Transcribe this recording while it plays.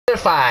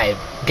Chapter 5,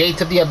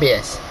 Gates of the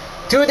Abyss.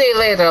 2 days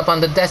later,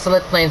 upon the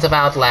desolate plains of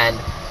Outland,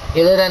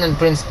 Illidan and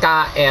Prince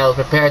Kael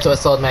prepare to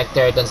assault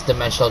Magtheridon's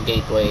dimensional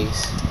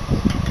gateways.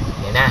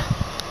 Yan na.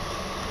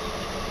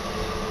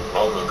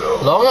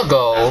 Long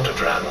ago, after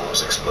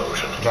Draenor's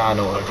explosion,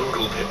 Draenor, a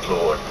brutal pit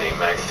lord named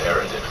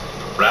Magtheridon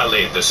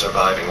rallied the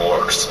surviving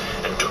orcs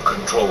and took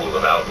control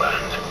of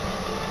Outland.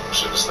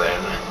 Since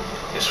then,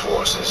 his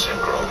forces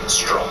have grown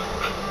strong.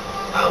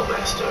 How,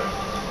 Master?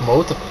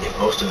 If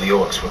most of the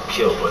orcs were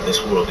killed when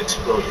this world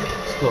exploded,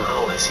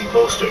 how has he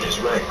bolstered his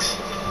ranks?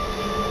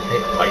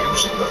 By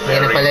using the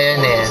very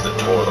portals that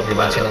tore the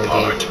planet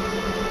apart.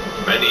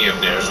 Many of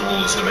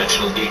Ner'zhul's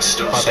dimensional gates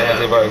still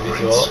stand.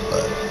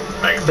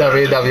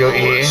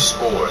 WWE,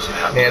 scores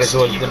of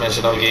Ner'zhul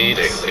dimensional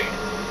gates. Daily.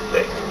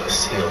 They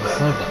must seal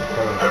them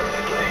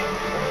permanently.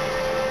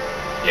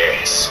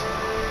 Yes.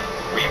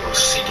 We will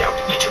seek out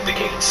each of the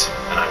gates,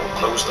 and I will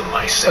close them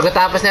myself.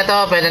 Pagkatapos nito,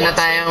 pwede na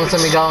tayong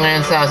sumigaw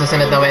ngayon sa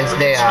susunod na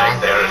Wednesday, ha?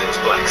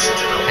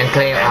 And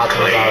claim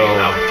Outland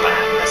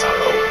as our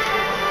own.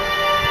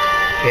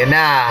 Yan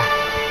na.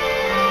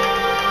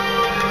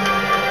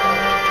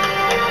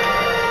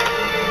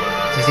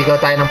 Sisigaw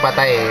tayo ng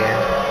patay, eh.